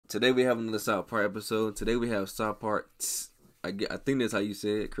Today we have another South Park episode. Today we have South Park. I think that's how you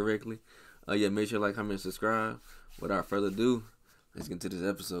say it correctly. Yeah, make sure to like, comment, and subscribe. Without further ado, let's get into this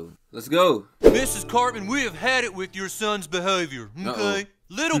episode. Let's go. Mrs. Cartman, we have had it with your son's behavior, okay?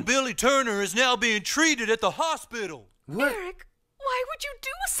 Little Billy Turner is now being treated at the hospital. What? Eric, why would you do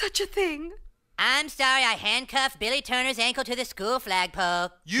such a thing? I'm sorry I handcuffed Billy Turner's ankle to the school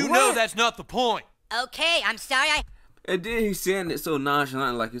flagpole. You know that's not the point. Okay, I'm sorry And then he's saying it so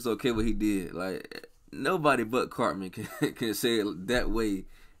nonchalant, like it's okay what he did. Like, nobody but Cartman can say it that way.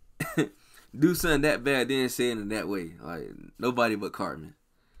 Do something that bad, then say it in that way. Like, nobody but Cartman.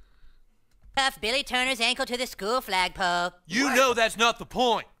 handcuffed Billy Turner's ankle to the school flagpole. You know that's not the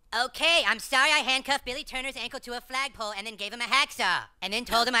point. Okay, I'm sorry I handcuffed Billy Turner's ankle to a flagpole and then gave him a hacksaw. And then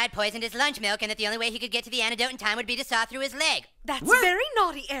told him I had poisoned his lunch milk and that the only way he could get to the antidote in time would be to saw through his leg. That's very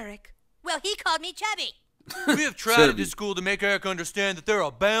naughty, Eric. Well, he called me chubby. We have tried at this school to make Eric understand that there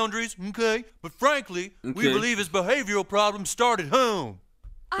are boundaries, okay? But frankly, we believe his behavioral problems start at home.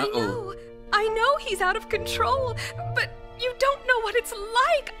 I know he's out of control, but you don't know what it's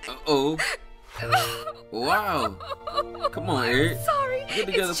like. Wow. Come on, Eric. I'm sorry. Get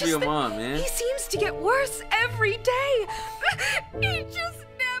together for your mom, man. He seems to get worse every day. He just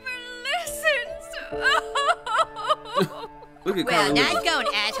never listens. Look at Well, Cartman. nice going,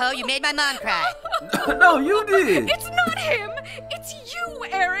 asshole. You made my mom cry. No, you did. It's not him. It's you,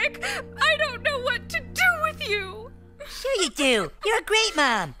 Eric. I don't know what to do with you. Sure you do. You're a great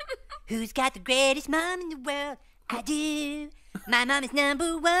mom. Who's got the greatest mom in the world? I do. My mom is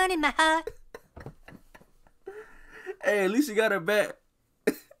 #1 in my heart. Hey, at least she got her back.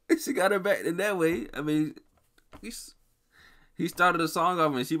 She got her back in that way. I mean, he started the song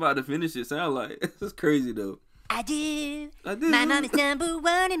off and she about to finish it. Sound like it's crazy though. I do. I do. My mom is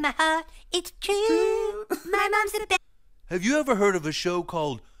 #1 in my heart. It's true. My mom's the best. Have you ever heard of a show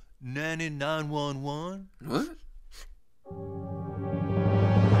called Nanny 911? What?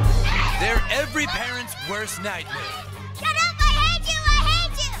 They're every parent's worst nightmare. Shut up! I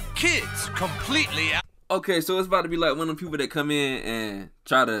hate you! Kids completely out. Okay, so it's about to be like one of them people that come in and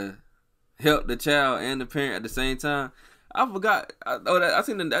try to help the child and the parent at the same time. I forgot. I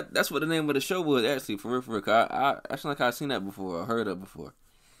seen that's what the name of the show was actually, for real. I actually like I've seen that before or heard of before.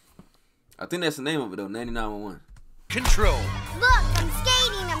 I think that's the name of it though, 911. Control. Look, I'm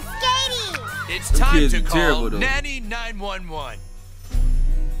skating! It's time kids to are call terrible, though. Nanny 911.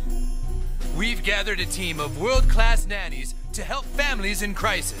 We've gathered a team of world-class nannies to help families in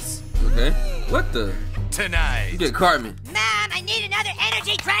crisis. Okay. What the? Tonight, You get Cartman. Mom, I need another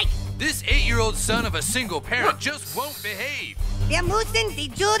energy drink. this 8-year-old son of a single parent just won't behave. Wir müssen die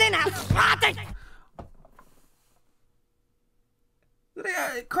Juden ausrotten. They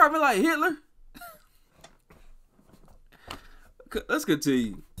got Cartman like Hitler. Let's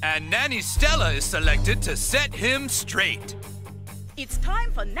continue. And Nanny Stella is selected to set him straight. It's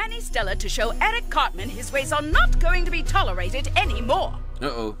time for Nanny Stella to show Eric Cartman his ways are not going to be tolerated anymore.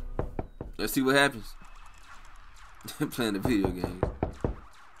 Uh-oh. Let's see what happens. Playing the video games.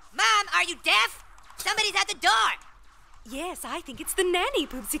 Mom, are you deaf? Somebody's at the door. Yes, I think it's the nanny,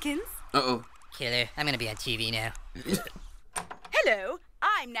 Poopsikins. Uh-oh. Killer, I'm gonna be on TV now. Hello,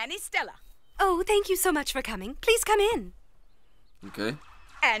 I'm Nanny Stella. Oh, thank you so much for coming. Please come in. Okay.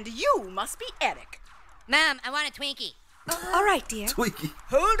 And you must be Eric. Mom, I want a Twinkie. All right, dear. Twinkie.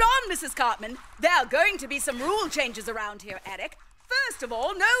 Hold on, Mrs. Cartman. There are going to be some rule changes around here, Eric. First of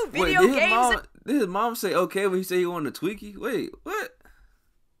all, no video games. Did his mom say okay when he said he wanted a Twinkie? Wait, what?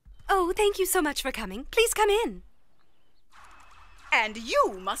 Oh, thank you so much for coming. Please come in. And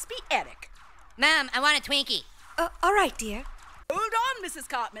you must be Eric. Mom, I want a Twinkie. All right, dear. Hold on, Mrs.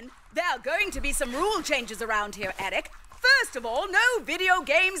 Cartman. There are going to be some rule changes around here, Eric. First of all, no video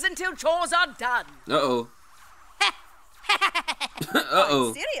games until chores are done. Uh-oh. Uh-oh.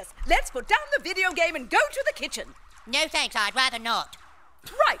 I'm serious. Let's put down the video game and go to the kitchen. No thanks, I'd rather not.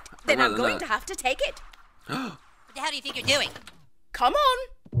 Right, then I'm rather going not. to have to take it. What the hell do you think you're doing? Come on.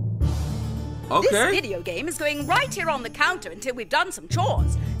 This Okay. video game is going right here on the counter until we've done some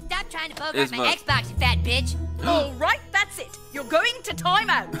chores. Stop trying to bogart It's my fine. Xbox, you fat bitch. All right, that's it. You're going to time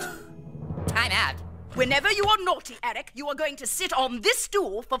out. Time out. Whenever you are naughty, Eric, you are going to sit on this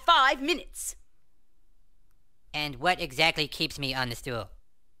stool for 5 minutes. And what exactly keeps me on the stool?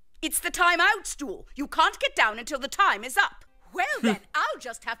 It's the time out stool. You can't get down until the time is up. Well then, I'll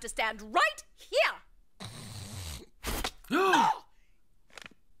just have to stand right here.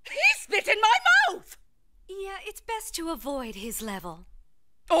 He spit in my mouth! Yeah, it's best to avoid his level.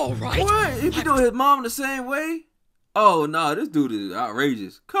 All right. What? He be doing his mom the same way? Oh, no, this dude is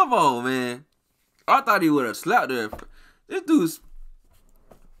outrageous. Come on, man. I thought he would have slapped her. This dude's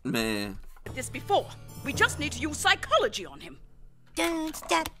Man. This before. We just need to use psychology on him. Don't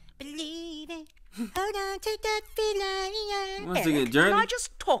stop believing. Hold on to that feeling. Once again, Eric, Journey. can I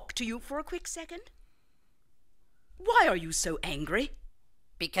just talk to you for a quick second? Why are you so angry?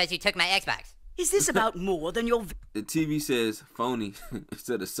 Because you took my Xbox. Is this about more than your The TV says phony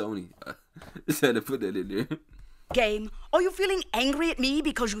instead of Sony. Just had to put that in there. game? Are you feeling angry at me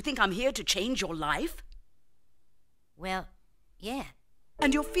because you think I'm here to change your life? Well, yeah.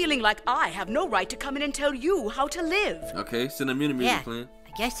 And you're feeling like I have no right to come in and tell you how to live. Okay, sentimental music Yeah, playing.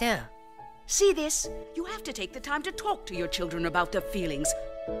 I guess so. See this? You have to take the time to talk to your children about their feelings.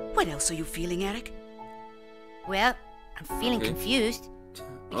 What else are you feeling, Eric? Well, I'm feeling Okay. confused.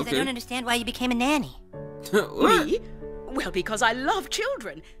 Because Okay. I don't understand why you became a nanny. What? Me? Well, because I love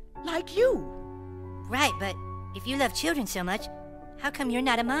children. Like you. Right, but if you love children so much, how come you're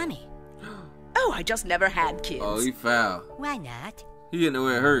not a mommy? Oh, I just never had kids. Oh, he foul. Why not? He didn't know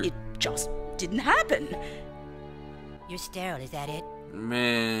where it hurt. It just didn't happen. You're sterile, is that it?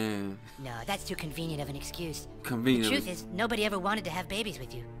 Man. No, that's too convenient of an excuse. Convenient. The truth is, nobody ever wanted to have babies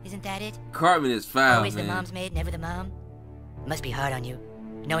with you. Isn't that it? Cartman is foul, Always man. the mom's maid, never the mom. Must be hard on you,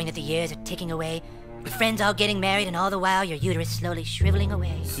 knowing that the years are ticking away, your friends all getting married, and all the while your uterus slowly shriveling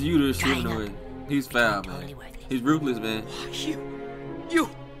away. So you just Drying shooting up. away. He's foul, Becoming totally man. worthless. He's ruthless, man.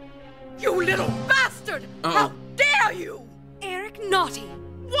 You little bastard! How dare you! Eric, naughty.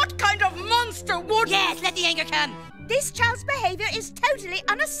 What kind of monster would... Yes, let the anger come! This child's behavior is totally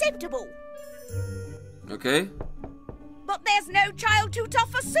unacceptable. Okay. But there's no child too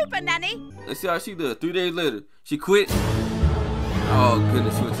tough for Super Nanny. Let's see how she does. 3 days later, she quit. Oh,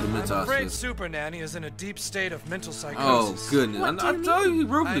 goodness, she went to the mental I'm afraid hospital. Super Nanny is in a deep state of mental Oh, psychosis. goodness. I told you, he's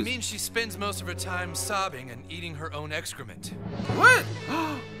ruthless. I mean, she spends most of her time sobbing and eating her own excrement. What?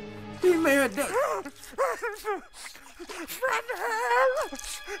 He made her dead.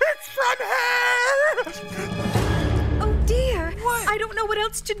 Oh dear. What? I don't know what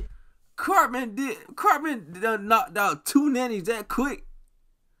else to. Cartman done knocked out 2 nannies that quick.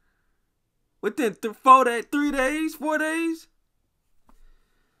 Within 3 days, 4 days?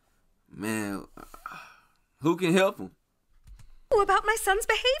 Man, who can help him? About my son's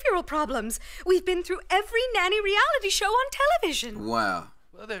behavioral problems. We've been through every nanny reality show on television. Wow.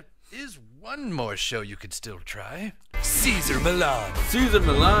 Well, there is one more show you could still try. Caesar Milan. Caesar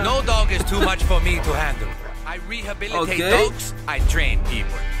Milan? No dog is too much for me to handle. I rehabilitate Okay. dogs. I train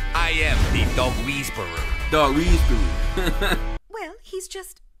people. I am the dog whisperer. Dog whisperer. Well, he's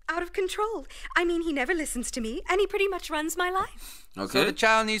just out of control. I mean, he never listens to me, and he pretty much runs my life. Okay. So the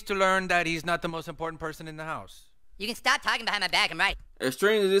child needs to learn that he's not the most important person in the house. You can stop talking behind my back, I'm right. As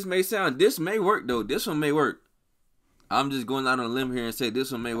strange as this may sound, this may work, though. This one may work. I'm just going out on a limb here and say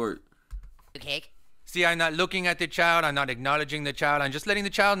this one may work. Cake. See, I'm not looking at the child. I'm not acknowledging the child. I'm just letting the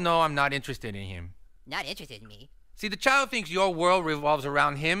child know I'm not interested in him. Not interested in me. See, the child thinks your world revolves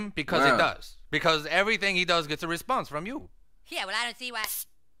around him because Wow. it does. Because everything he does gets a response from you. Yeah, well, I don't see why.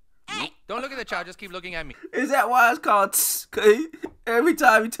 Hey! Don't look at the child. Just keep looking at me. Is that why it's called Tsst? 'Cause every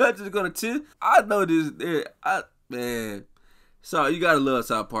time he touches, it's gonna tiss. I know this. Man. So you gotta love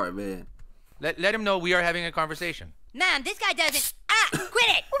South Park, man. Let him know we are having a conversation. Mom, this guy doesn't. Quit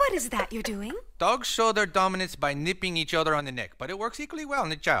it! What is that you're doing? Dogs show their dominance by nipping each other on the neck, but it works equally well on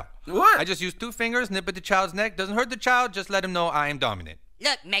the child. What? I just use 2 fingers, nip at the child's neck. Doesn't hurt the child. Just let him know I am dominant.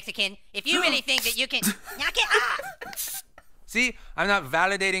 Look, Mexican, if you really think that you can. Knock it off! See, I'm not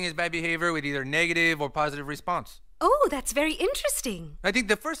validating his bad behavior with either negative or positive response. Oh, that's very interesting. I think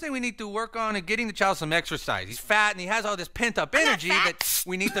the first thing we need to work on is getting the child some exercise. He's fat and he has all this pent-up I'm not energy fat. that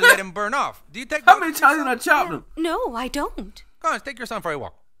we need to let him burn off. Do you take How dogs many with your times did I chop them? No, I don't. Go on, let's take your son for a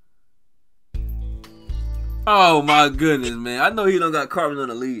walk. Oh my goodness, man. I know he done got Cartman on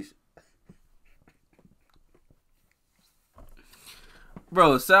the leash.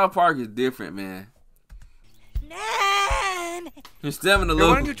 Bro, South Park is different, man. Mom! His stamina Here, why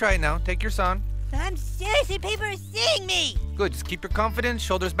low. don't you try it now? Take your son. I'm seriously, people are seeing me! Good, just keep your confidence,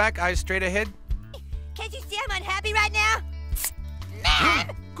 shoulders back, eyes straight ahead. Can't you see I'm unhappy right now?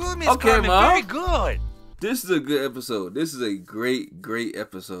 Mom! Good, Miss Okay, Carmen, Mom. very good. This is a good episode. This is a great, great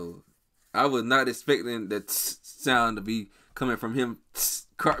episode. I was not expecting that sound to be coming from him,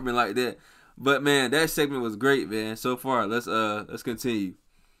 Cartman, like that. But man, that segment was great, man. So far, let's continue.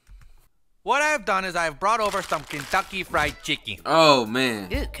 What I've done is I've brought over some Kentucky Fried Chicken. Oh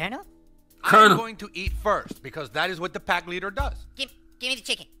man, Ooh, Colonel? Colonel. I'm going to eat first because that is what the pack leader does. Give me the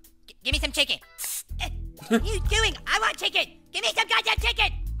chicken. Give me some chicken. What are you doing? I want chicken. Give me some goddamn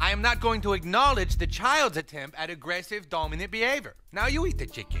chicken. I am not going to acknowledge the child's attempt at aggressive, dominant behavior. Now you eat the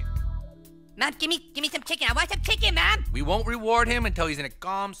chicken. Mom, give me some chicken. I want some chicken, Mom. We won't reward him until he's in a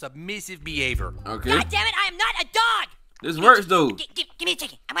calm, submissive behavior. Okay. God damn it, I am not a dog. This works though. Give me the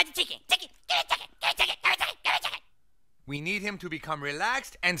chicken. I want the chicken. Chicken. Give me the chicken. Give me the chicken. Give me the chicken. Give me the chicken. We need him to become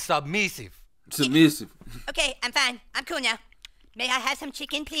relaxed and submissive. Submissive. Okay, I'm fine. I'm cool now. May I have some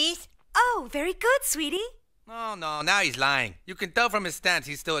chicken, please? Oh, very good, sweetie. Oh, no, now he's lying. You can tell from his stance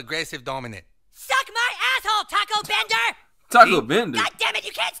he's still aggressive dominant. Suck my asshole, Taco Bender! Taco Bender. God damn it,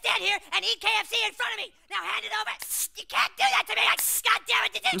 you can't stand here and eat KFC in front of me! Now hand it over! You can't do that to me! God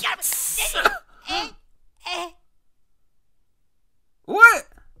damn it! What?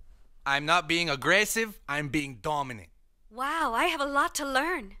 I'm not being aggressive, I'm being dominant. Wow, I have a lot to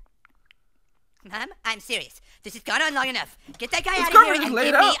learn. Mom, I'm serious. This has gone on long enough. Get that guy It's out of here gonna and lay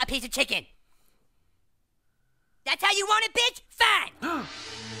give it me out. a piece of chicken. That's how you want it, bitch? Fine!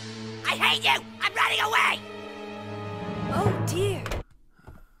 I hate you! I'm running away! Oh, dear.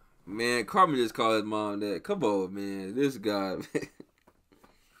 Man, Carmen just called his mom that. Come on, man. This guy, man.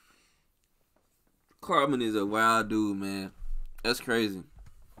 Carmen is a wild dude, man. That's crazy.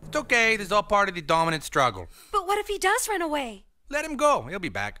 It's okay, this is all part of the dominant struggle. But what if he does run away? Let him go, he'll be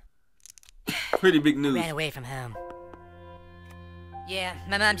back. Pretty big news. Ran away from home. Yeah,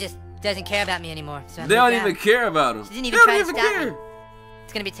 my mom just doesn't care about me anymore. So I They don't moved even out. care about him. She didn't They even don't try to even stop care. me.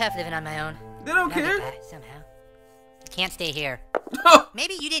 It's gonna be tough living on my own. They don't But I'll care. get by it somehow. I can't stay here. Oh,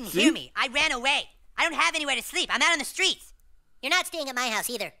 Maybe you didn't See? hear me. I ran away. I don't have anywhere to sleep. I'm out on the streets. You're not staying at my house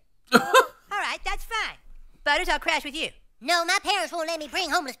either. All right, that's fine. Butters, I'll crash with you. No, my parents won't let me bring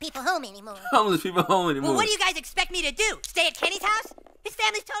homeless people home anymore. homeless people home anymore. Well, what do you guys expect me to do? Stay at Kenny's house? His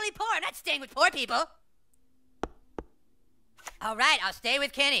family's totally poor. I'm not staying with poor people. All right, I'll stay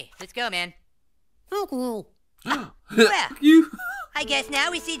with Kenny. Let's go, man. Well, you? I guess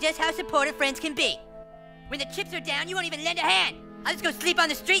now we see just how supportive friends can be. When the chips are down, you won't even lend a hand. I'll just go sleep on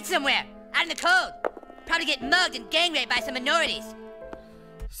the street somewhere, out in the cold. Probably get mugged and gang raped by some minorities.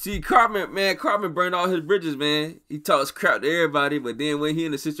 See, Carmen burned all his bridges, man. He talks crap to everybody, but then when he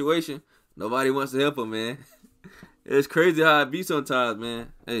in a situation, nobody wants to help him, man. It's crazy how it be sometimes,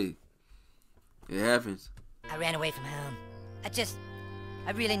 man. Hey, it happens. I ran away from home.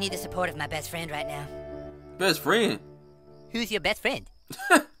 I really need the support of my best friend right now. Best friend? Who's your best friend?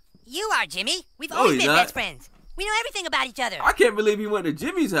 You are, Jimmy. We've No, always he's been not. best friends. We know everything about each other. I can't believe he went to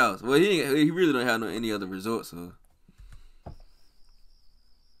Jimmy's house. Well, he really don't have any other resort, so.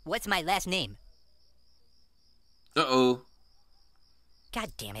 What's my last name? Uh-oh.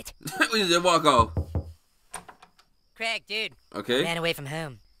 God damn it. We just walk off. Craig, dude. Okay. I ran away from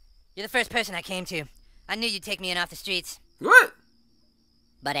home. You're the first person I came to. I knew you'd take me in off the streets. What?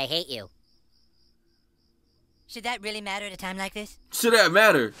 But I hate you. Should that really matter at a time like this? Should that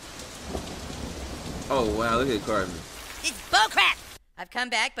matter? Oh, wow. Look at Carmen. It's bullcrap! I've come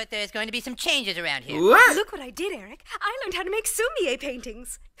back, but there's going to be some changes around here. What? Look what I did, Eric. I learned how to make sumie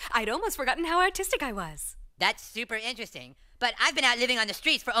paintings. I'd almost forgotten how artistic I was. That's super interesting. But I've been out living on the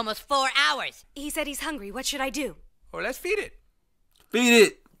streets for almost 4 hours. He said he's hungry. What should I do? Or let's feed it. Feed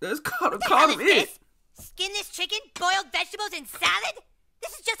it. Let's call What the hell him is it. this? Skin this chicken, boiled vegetables, and salad?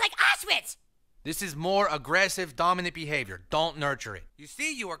 This is just like Auschwitz! This is more aggressive, dominant behavior. Don't nurture it. You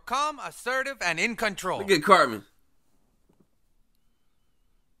see, you are calm, assertive, and in control. Look at Carmen.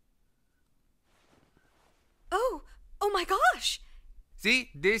 Oh my gosh! See,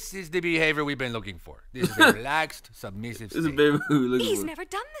 this is the behavior we've been looking for. This is a relaxed, submissive This is a state. baby who looking He's for. never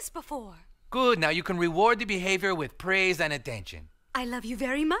done this before. Good, now you can reward the behavior with praise and attention. I love you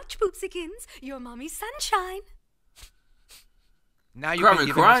very much, Poopsikins. You're Mommy's sunshine. Now you Carmen can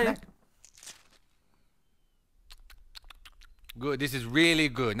give him a crying? snack. Good, this is really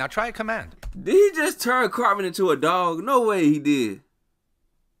good. Now try a command. Did he just turn Carmen into a dog? No way he did.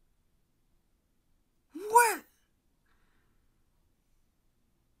 What?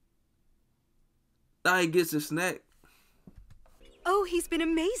 Now he gets a snack. Oh, he's been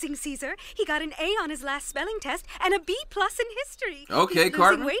amazing, Caesar. He got an A on his last spelling test and a B+ in history. Okay, he's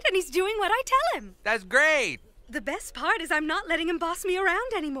Carmen. losing weight and he's doing what I tell him. That's great. The best part is I'm not letting him boss me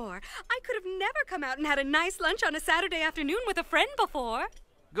around anymore. I could have never come out and had a nice lunch on a Saturday afternoon with a friend before.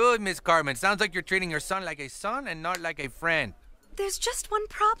 Good, Miss Carmen. Sounds like you're treating your son like a son and not like a friend. There's just one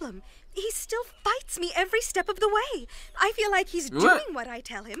problem. He still fights me every step of the way. I feel like he's What? doing what I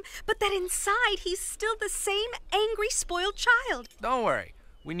tell him, but that inside he's still the same angry, spoiled child. Don't worry.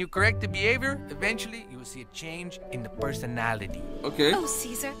 When you correct the behavior, eventually you will see a change in the personality. Okay. Oh,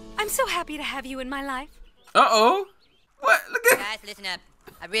 Caesar, I'm so happy to have you in my life. Uh-oh. What? Look at Guys, listen up.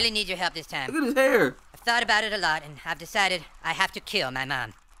 I really need your help this time. Look at his hair. I've thought about it a lot, and I've decided I have to kill my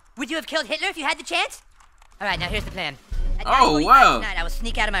mom. Would you have killed Hitler if you had the chance? All right, now here's the plan. At Oh, 9:45 wow. tonight, I will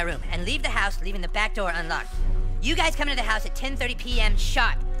sneak out of my room and leave the house, leaving the back door unlocked. You guys come into the house at 10:30 p.m.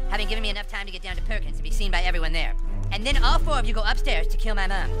 sharp, having given me enough time to get down to Perkins and be seen by everyone there. And then all 4 of you go upstairs to kill my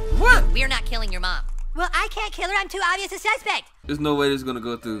mom. What? We're not killing your mom. Well, I can't kill her. I'm too obvious a suspect. There's no way this is gonna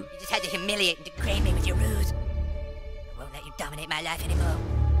go through. You just had to humiliate and degrade me with your ruse. I won't let you dominate my life anymore.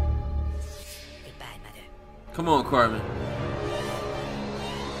 Goodbye, Mother. Come on, Cartman.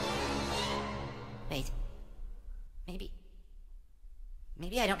 Wait.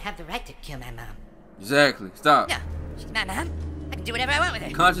 Maybe I don't have the right to kill my mom. Exactly. Stop. No, she's my mom. I can do whatever I want with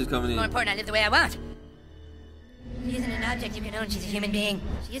her. Conscience coming More in. important, I live the way I want. She isn't an object you can own. She's a human being.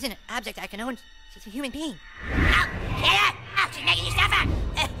 She isn't an object I can own. She's a human being. Ow! Killer! Ow! She's making you suffer!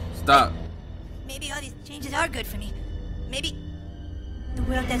 Stop. Maybe all these changes are good for me. Maybe the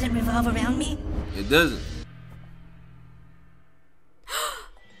world doesn't revolve around me. It doesn't.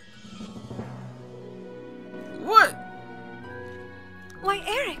 What? Why,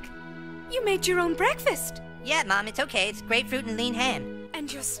 Eric, you made your own breakfast. Yeah, Mom, it's okay. It's grapefruit and lean ham.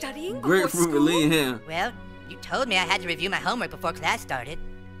 And you're studying before Grapefruit school? and lean ham. Well, you told me I had to review my homework before class started.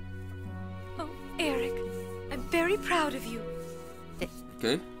 Oh, Eric, I'm very proud of you.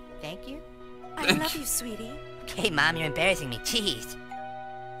 Okay. Thank you. I love you, sweetie. Okay, Mom, you're embarrassing me. Jeez.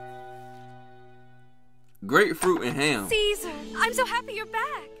 Grapefruit and ham. Caesar, I'm so happy you're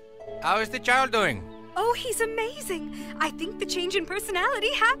back. How is the child doing? Oh, he's amazing. I think the change in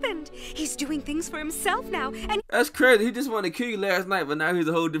personality happened. He's doing things for himself now, and That's crazy. He just wanted to kill you last night, but now he's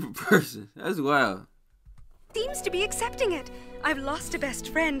a whole different person. That's wild. seems to be accepting it. I've lost a best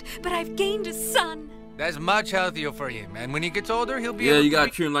friend, but I've gained a son. That's much healthier for him. And when he gets older, he'll be Yeah, able you to gotta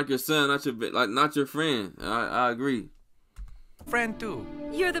be treat him like your son, not your friend. I agree. a friend too.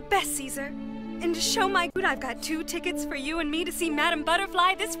 You're the best, Caesar. And to show my good, I've got 2 tickets for you and me to see Madame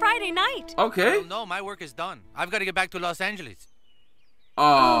Butterfly this Friday night. Okay. Well, no, my work is done. I've got to get back to Los Angeles.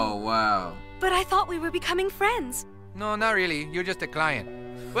 Oh, wow. But I thought we were becoming friends. No, not really. You're just a client.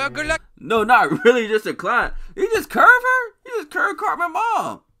 Well, good luck. No, not really just a client. He just curved her? He just curved Cartman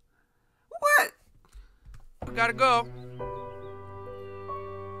mom. What? We gotta go.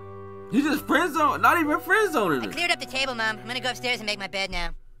 He just friend zone, not even friend zoning I her. cleared up the table, Mom. I'm gonna go upstairs and make my bed now.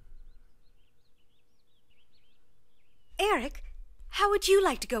 Eric, how would you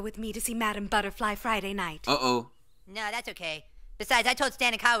like to go with me to see Madame Butterfly Friday night? Uh-oh. No, that's okay. Besides, I told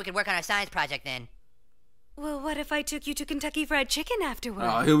Stan and Kyle we could work on our science project then. Well, what if I took you to Kentucky Fried Chicken afterward?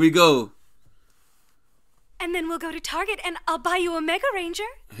 Oh, here we go. And then we'll go to Target and I'll buy you a Mega Ranger.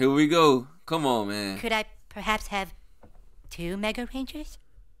 Here we go. Come on, man. Could I perhaps have 2 Mega Rangers?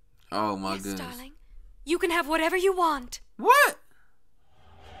 Oh, my Yes, goodness. darling. You can have whatever you want. What?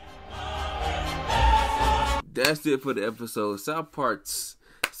 That's it for the episode. South Parks.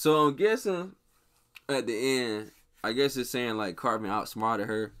 So I'm guessing at the end, I guess it's saying like Cartman outsmarted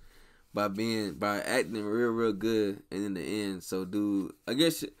her by acting real good, and in the end, so dude, I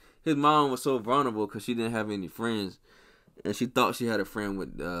guess his mom was so vulnerable because she didn't have any friends, and she thought she had a friend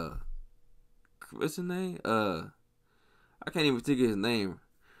with what's his name? I can't even think of his name,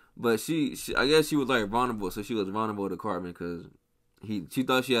 but she I guess she was like vulnerable, so she was vulnerable to Cartman because she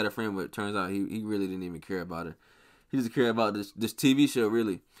thought she had a friend, but it turns out he really didn't even care about her. He just cared about this TV show,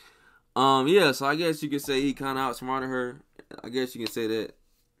 really. Yeah, so I guess you could say he kind of outsmarted her. I guess you can say that.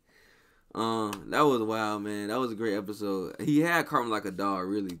 That was wild, man. That was a great episode. He had Cartman like a dog,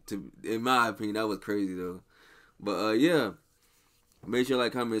 really. In my opinion, that was crazy though. But yeah, make sure you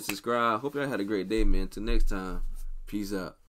like, comment, subscribe. Hope y'all had a great day, man. Till next time, peace out.